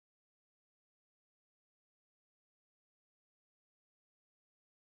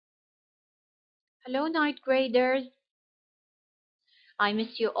Hello, ninth graders. I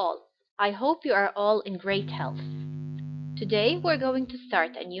miss you all. I hope you are all in great health. Today we're going to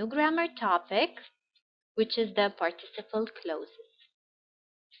start a new grammar topic, which is the participle clauses.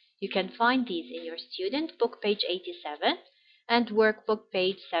 You can find these in your student book page 87 and workbook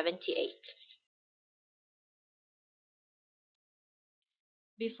page 78.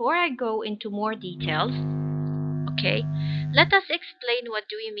 Before I go into more details, let us explain what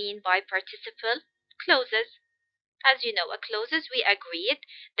do we mean by participle clauses. As you know, a clauses we agreed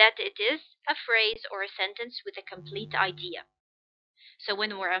that it is a phrase or a sentence with a complete idea. So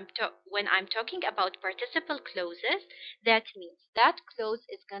when I'm talking about participle clauses, that means that clause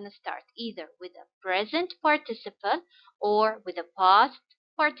is going to start either with a present participle or with a past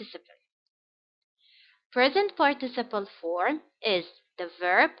participle. Present participle form is the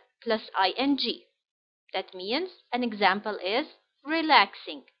verb plus ing. That means an example is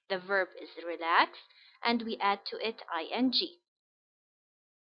relaxing. The verb is relax and we add to it ing.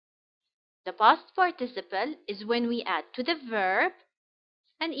 The past participle is when we add to the verb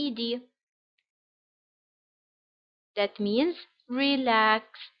an ed. That means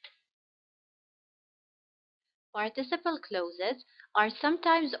relaxed. Participle clauses are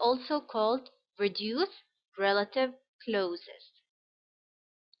sometimes also called reduced relative clauses.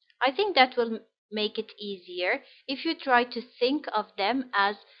 I think that will make it easier if you try to think of them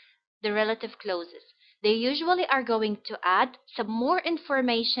as the relative clauses. They usually are going to add some more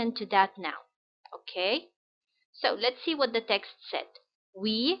information to that noun. Okay? So let's see what the text said.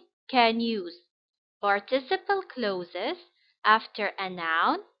 We can use participle clauses after a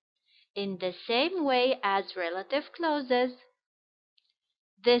noun in the same way as relative clauses.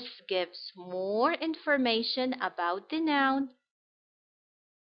 This gives more information about the noun.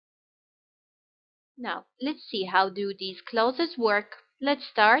 Now, let's see how do these clauses work. Let's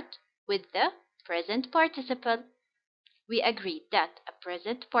start with the present participle. We agreed that a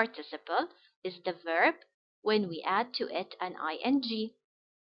present participle is the verb when we add to it an ing.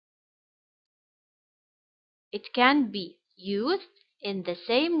 It can be used in the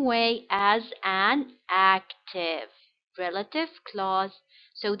same way as an active relative clause.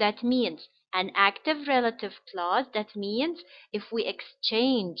 So that means an active relative clause, that means if we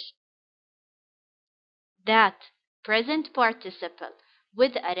exchange that present participle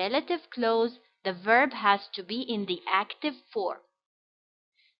with a relative clause, the verb has to be in the active form.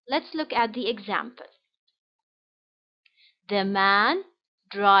 Let's look at the example. The man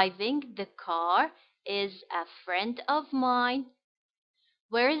driving the car is a friend of mine.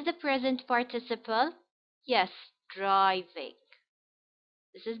 Where is the present participle? Yes, driving.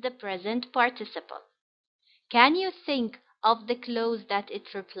 This is the present participle. Can you think of the clause that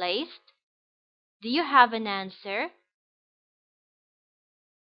it replaced? Do you have an answer?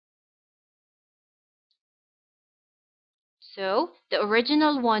 So, the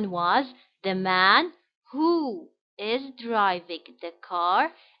original one was the man who is driving the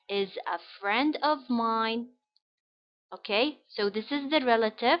car is a friend of mine. Okay, so this is the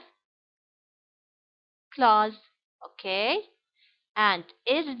relative clause. Okay, and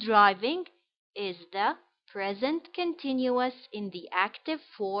is driving is the present continuous in the active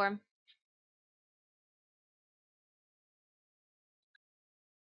form.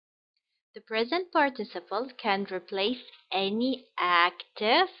 The present participle can replace any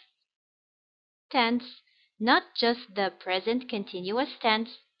active tense, not just the present continuous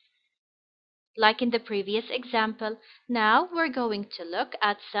tense, like in the previous example. Now we're going to look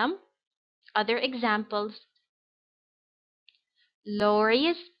at some other examples.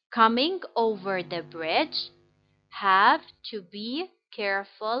 Lorries coming over the bridge have to be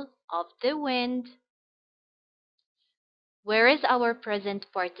careful of the wind. Where is our present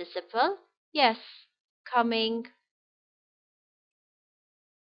participle? Yes, coming.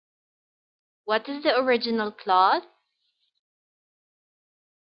 What is the original clause?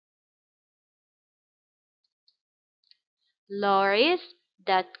 Lorries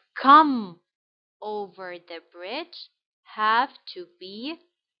that come over the bridge have to be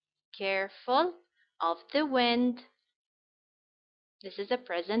careful of the wind. This is a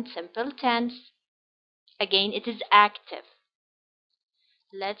present simple tense. Again, it is active.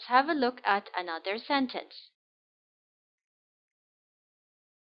 Let's have a look at another sentence.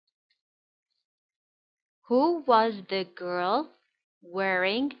 Who was the girl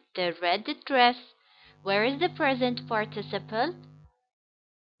wearing the red dress? Where is the present participle?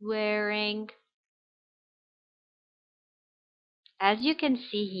 Wearing. As you can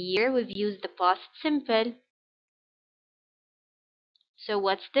see here, we've used the past simple. So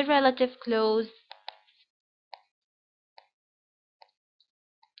what's the relative clause?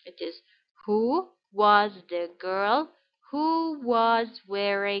 It is Who was the girl who was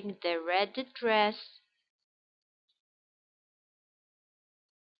wearing the red dress?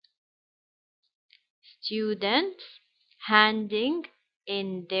 Students handing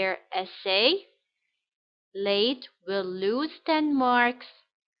in their essay late will lose 10 marks.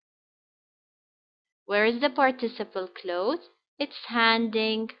 Where is the participle clause? It's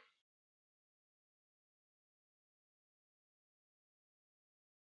handing.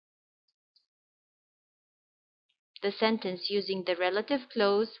 The sentence using the relative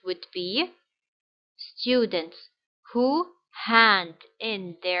clause would be students who hand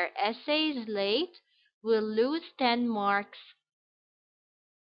in their essays late will lose 10 marks.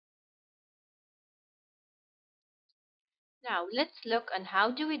 Now let's look on how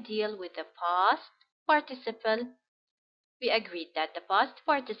do we deal with the past participle. We agreed that the past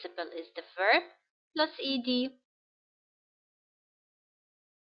participle is the verb plus ed.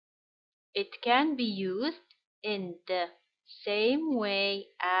 It can be used in the same way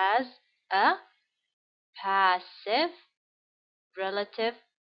as a passive relative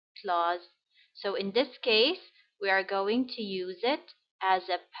clause. So in this case, we are going to use it as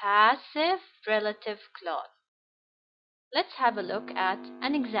a passive relative clause. Let's have a look at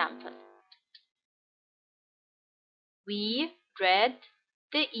an example. We read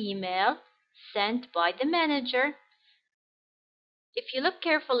the email sent by the manager. If you look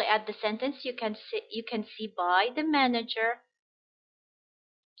carefully at the sentence, you can see by the manager.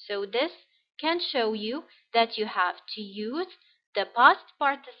 So this can show you that you have to use the past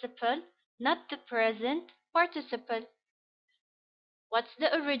participle, not the present participle. What's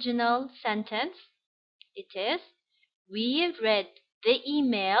the original sentence? It is, we read the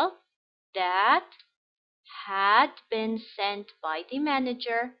email that had been sent by the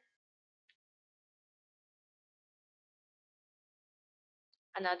manager.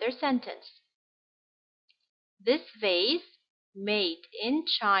 Another sentence. This vase, made in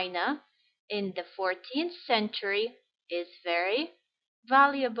China in the 14th century, is very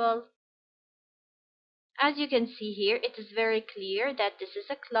valuable. As you can see here, it is very clear that this is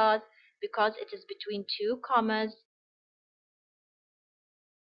a clause because it is between two commas.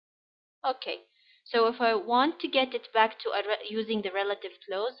 Okay, so if I want to get it back to using the relative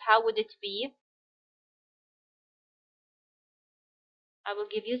clause, how would it be? I will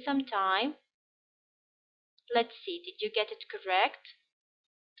give you some time. Let's see, did you get it correct?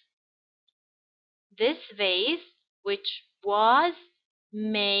 This vase, which was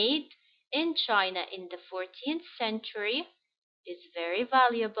made in China in the 14th century, is very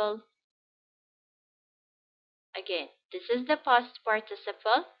valuable. Again, this is the past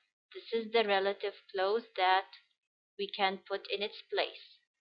participle. This is the relative clause that we can put in its place.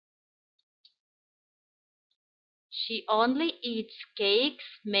 She only eats cakes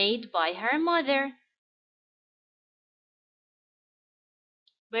made by her mother.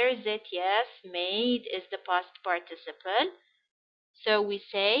 Where is it? Yes, made is the past participle. So we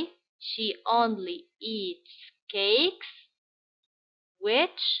say she only eats cakes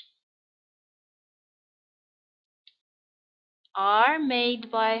which are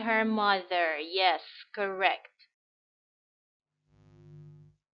made by her mother. Yes, correct.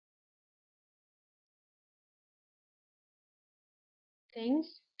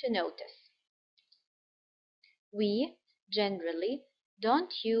 Things to notice. We generally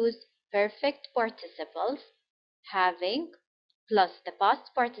don't use perfect participles having plus the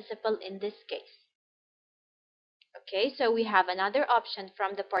past participle in this case. Okay, so we have another option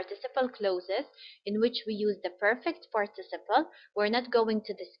from the participle clauses in which we use the perfect participle. We're not going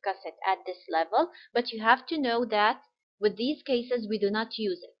to discuss it at this level, but you have to know that with these cases we do not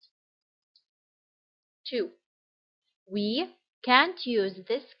use it. 2. We can't use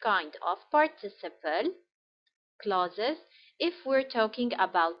this kind of participle clauses if we're talking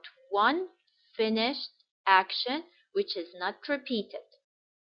about one finished action which is not repeated.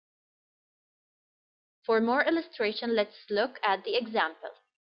 For more illustration, let's look at the example.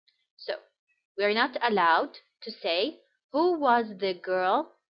 So, we're not allowed to say, who was the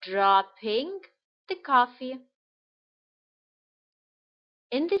girl dropping the coffee?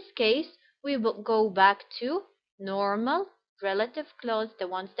 In this case, we will go back to normal relative clause, the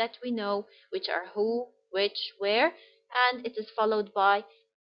ones that we know, which are who, which, where, and it is followed by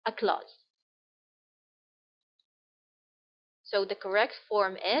a clause. So the correct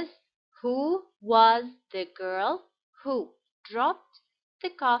form is, who was the girl who dropped the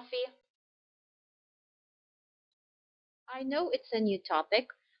coffee? I know it's a new topic.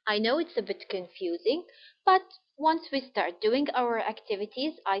 I know it's a bit confusing, but once we start doing our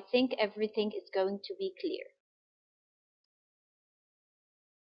activities, I think everything is going to be clear.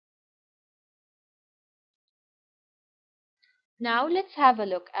 Now let's have a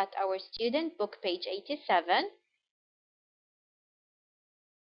look at our student book, page 87.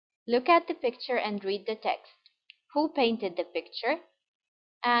 Look at the picture and read the text. Who painted the picture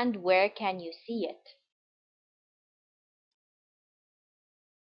and where can you see it?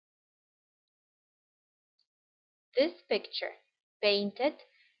 This picture, painted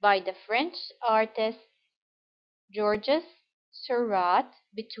by the French artist Georges Seurat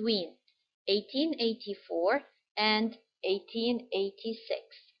between 1884 and 1886,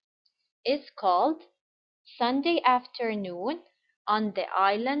 is called Sunday Afternoon on the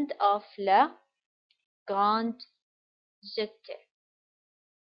Island of La Grande Jetée.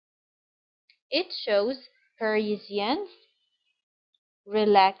 It shows Parisians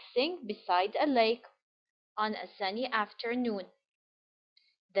relaxing beside a lake on a sunny afternoon.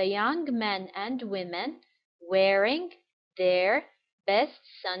 The young men and women wearing their best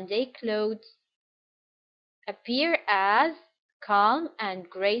Sunday clothes appear as calm and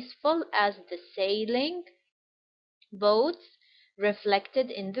graceful as the sailing boats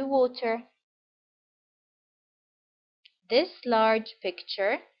reflected in the water. This large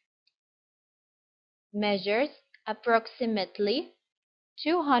picture measures approximately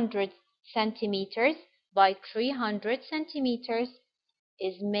 200 centimeters by 300 centimeters,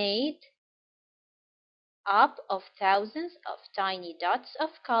 is made up of thousands of tiny dots of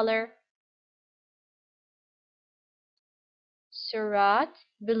color. Seurat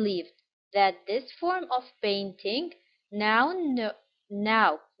believed that this form of painting, now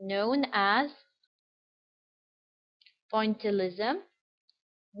known as pointillism,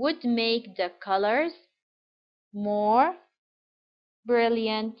 would make the colors more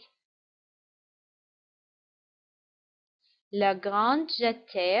brilliant. La Grande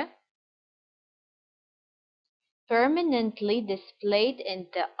Jetée, permanently displayed in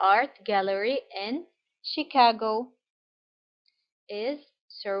the Art Gallery in Chicago, is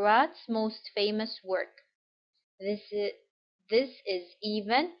Seurat's most famous work. This is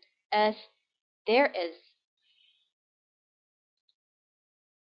even as there is